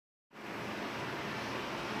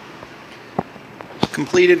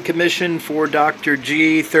Completed commission for Dr.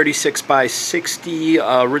 G, 36 by 60,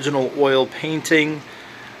 original oil painting.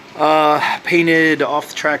 Painted off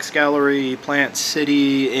the Tracks Gallery, Plant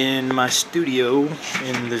City, in my studio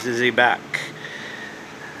in the Zizzy back.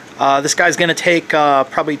 This guy's going to take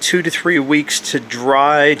probably 2 to 3 weeks to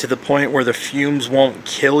dry to the point where the fumes won't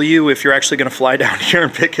kill you if you're actually going to fly down here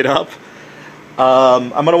and pick it up. I'm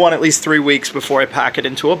going to want at least 3 weeks before I pack it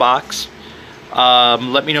into a box.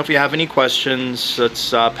 Let me know if you have any questions.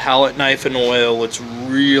 It's palette knife and oil. It's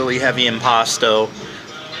really heavy impasto,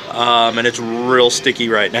 and it's real sticky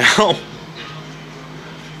right now.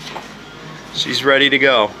 She's ready to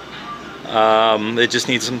go. It just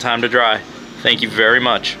needs some time to dry. Thank you very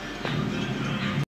much.